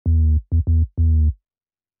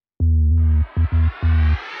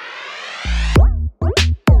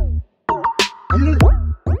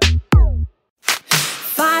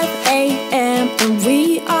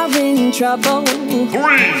trouble. 3,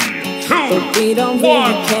 2, But we don't 1,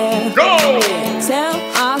 really care. go! Tell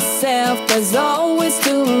ourselves there's always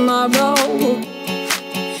tomorrow,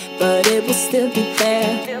 but it will still be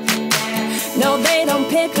there. No, they don't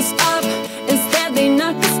pick us up, instead they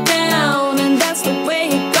knock us down. And that's the way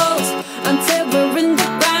it goes until we're in the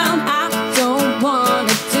ground. I don't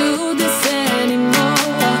wanna do this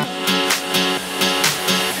anymore.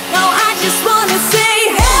 No, I just wanna say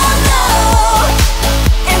hello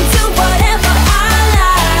and do whatever I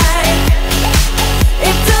like.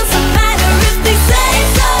 It doesn't matter if they say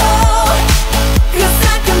so, 'cause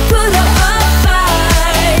I can put up a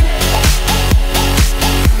fight.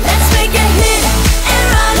 Let's make a hit and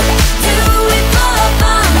run, do it for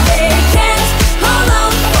fun. They can't hold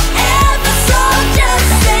on forever, so just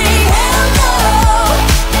say hello.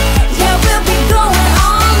 Yeah, we'll be going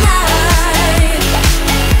all night.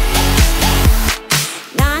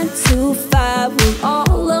 9 to 5, we're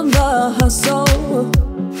all on the hustle.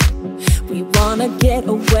 We wanna get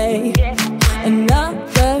away.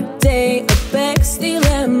 Another day of beg, steal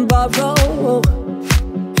and borrow,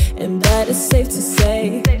 and that is safe to say.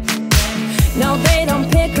 No, they don't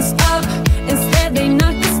pick us up, instead they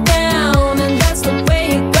knock us down. And that's the way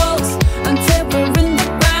it goes until we're in the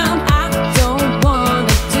ground. I don't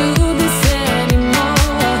wanna do this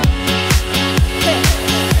anymore.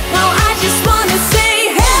 No, I just wanna say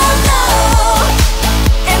hello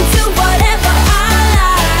and do whatever I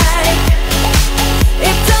like.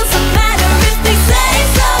 It doesn't matter if they say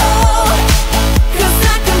so, 'cause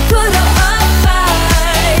I can put up a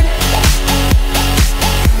fight.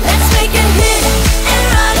 Let's make a hit and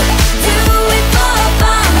run, do it for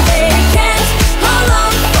fun. They can't hold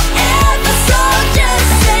on forever, so just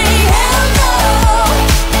say hello.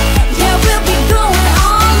 Yeah, we'll be going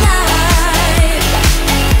all night.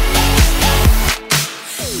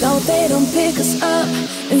 No, they don't pick us up,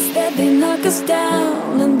 instead they knock us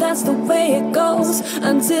down. And that's the way it goes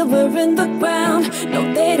until we're in the ground. No,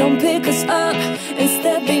 they don't pick us up,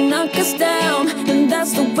 instead they knock us down. And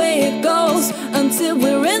that's the way it goes until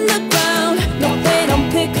we're in the ground. No, they don't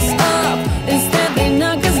pick us up, instead they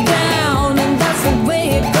knock us down. And that's the way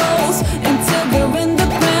it goes until we're in the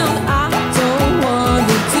ground. I don't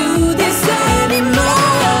wanna do this anymore.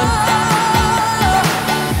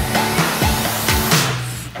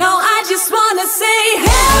 No, I just wanna say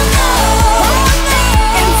hello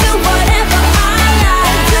and do whatever I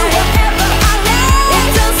like. It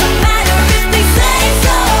doesn't matter if they say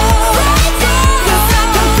so, 'cause I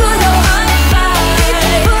can put up a fight.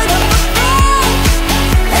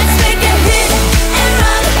 Let's make a hit and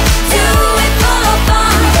run, do it for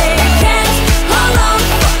fun. They can't hold on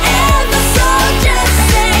forever, so just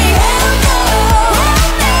say hello.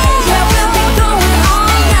 Yeah, we'll be going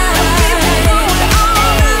all night.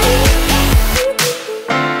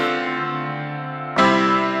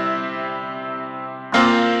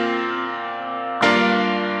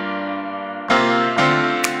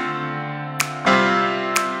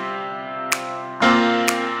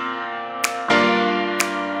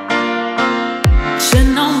 Should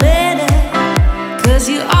know better, 'cause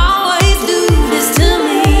you always do this to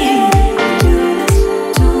me.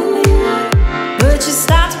 But you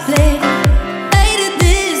start to play later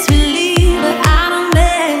this believe, but I don't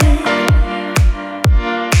let.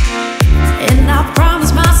 And I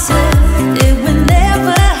promise myself it will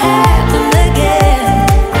never happen again.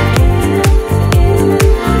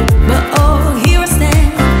 But oh, here I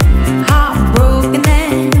stand, heartbroken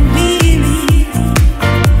and weary.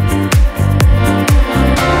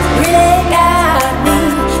 Really got me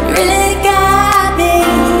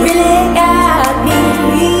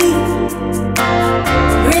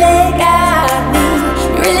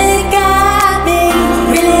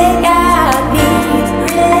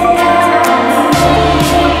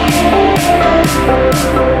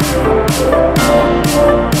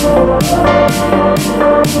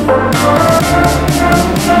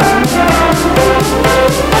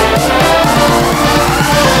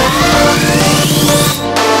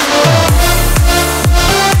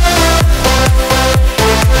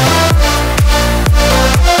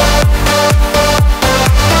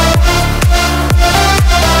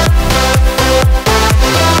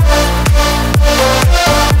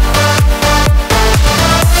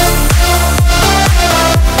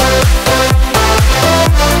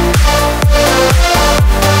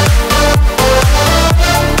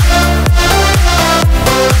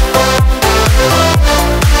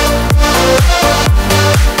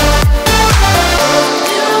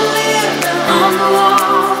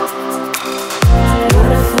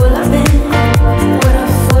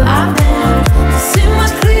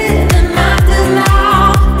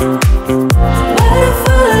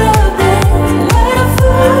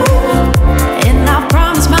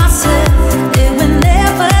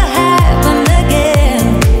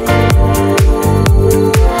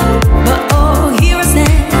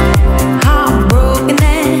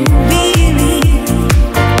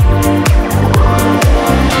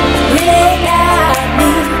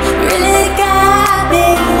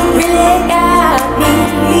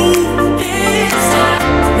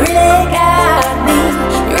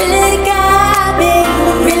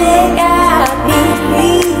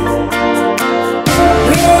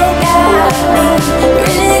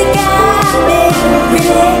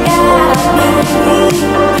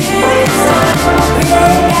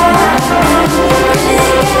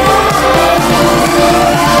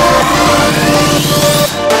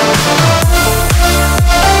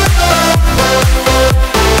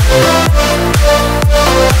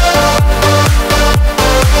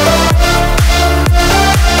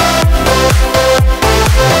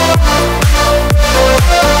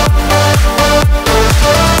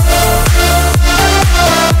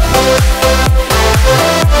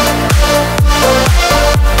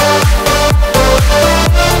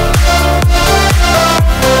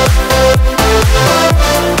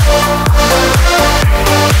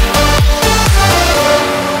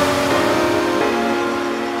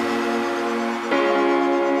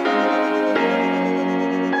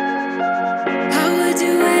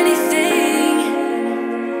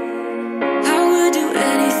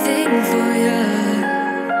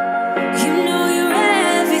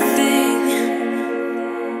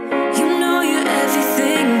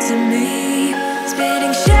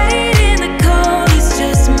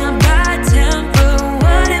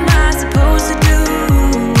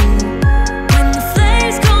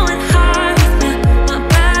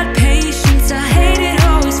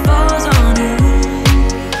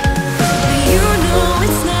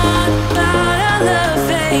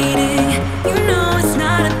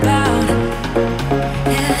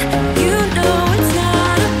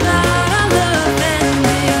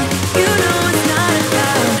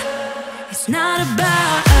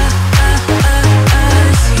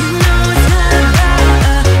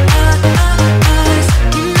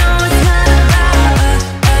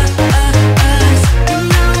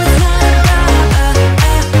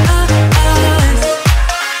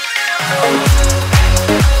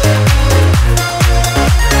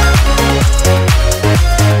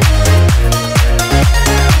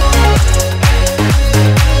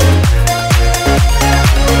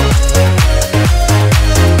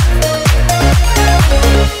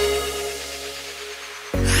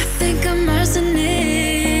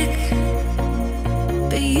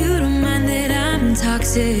I'm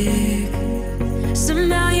toxic.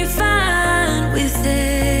 Somehow you're fine with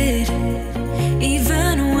it,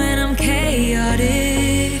 even when I'm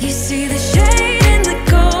chaotic. You see the shade in the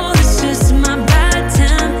cold, it's just my bad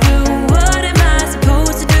temper. What am I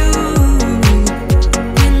supposed to do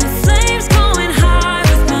when the flames going high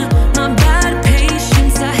with my bad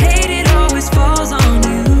patience? I hate it always falls on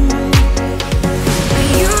you. But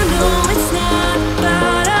you know it's not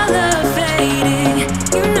about our love fading.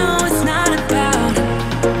 You know it's not about,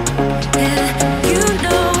 yeah. You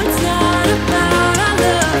know it's not about our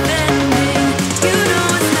love ending. You know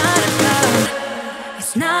it's not about,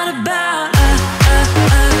 it's not about us.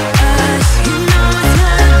 You know it's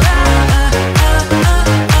not about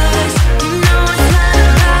us. You know it's not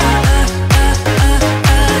about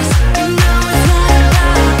us. You know it's not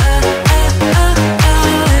about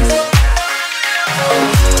us.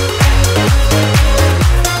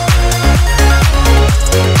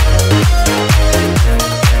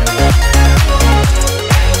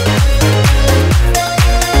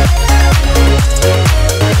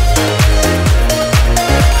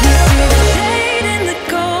 You see the shade in the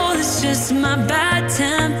cold, it's just my bad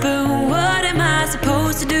temper. What am I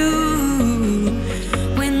supposed to do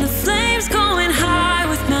when the flames going high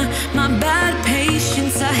with my bad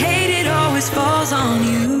patience? I hate it always falls on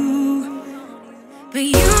you. But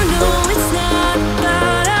you know it's not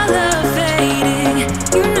about our love fading.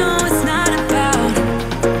 You know it's not about,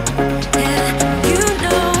 yeah. You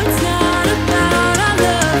know it's not about our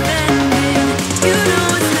love ending. You know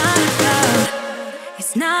it's not about,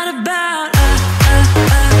 it's not about us.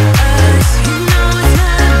 You know it's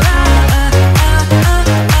not about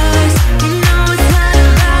us. You know it's not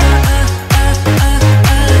about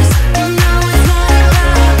us. You know it's not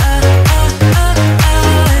about us.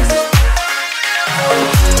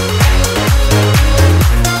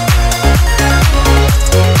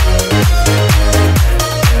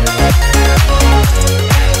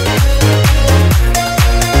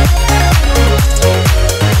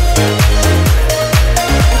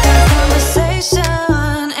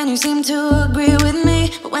 Conversation, and you seem to agree with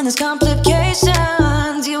me. But when there's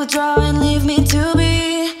complications, you withdraw and leave me to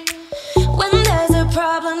be. When there's a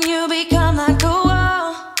problem, you become like a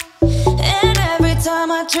wall. And every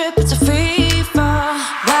time I trip, it's a free fall.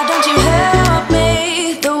 Why don't you help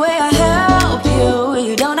me the way I help you?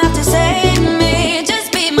 You don't have to save me,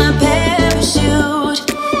 just be my parachute.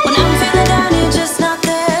 When I'm feeling down, you're just not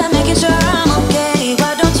there, making sure I'm okay.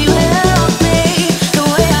 Why don't you help me the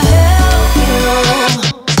way I help you?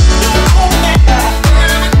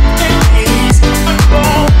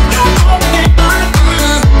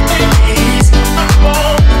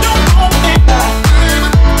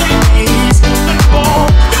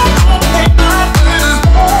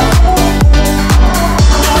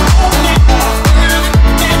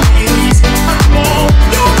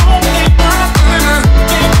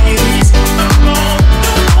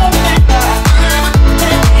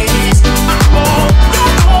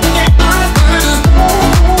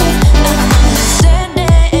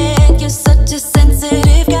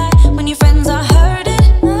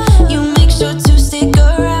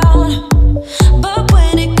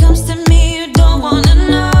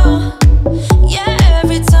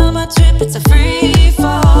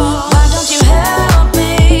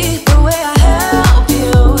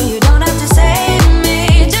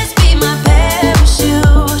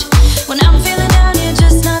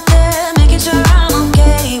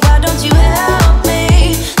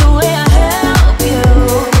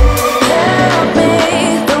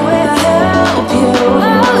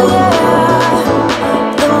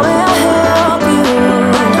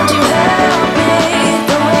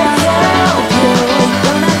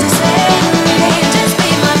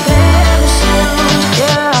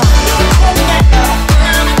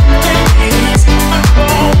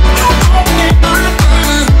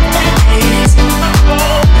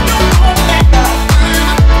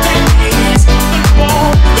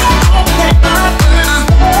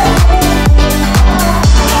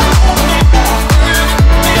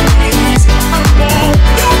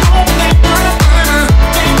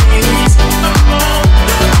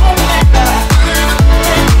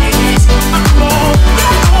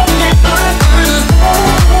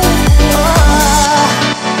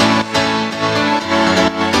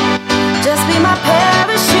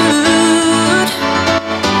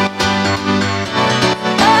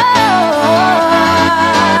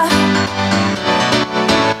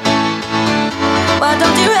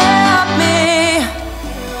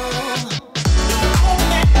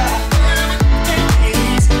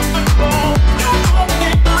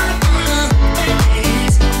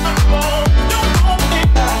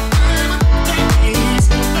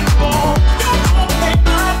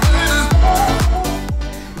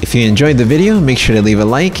 If you enjoyed the video, make sure to leave a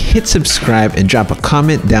like, hit subscribe, and drop a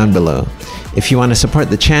comment down below. If you want to support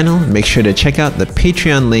the channel, make sure to check out the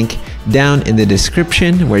Patreon link down in the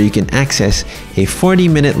description where you can access a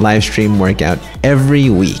 40-minute live stream workout every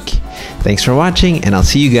week. Thanks for watching, and I'll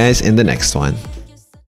see you guys in the next one.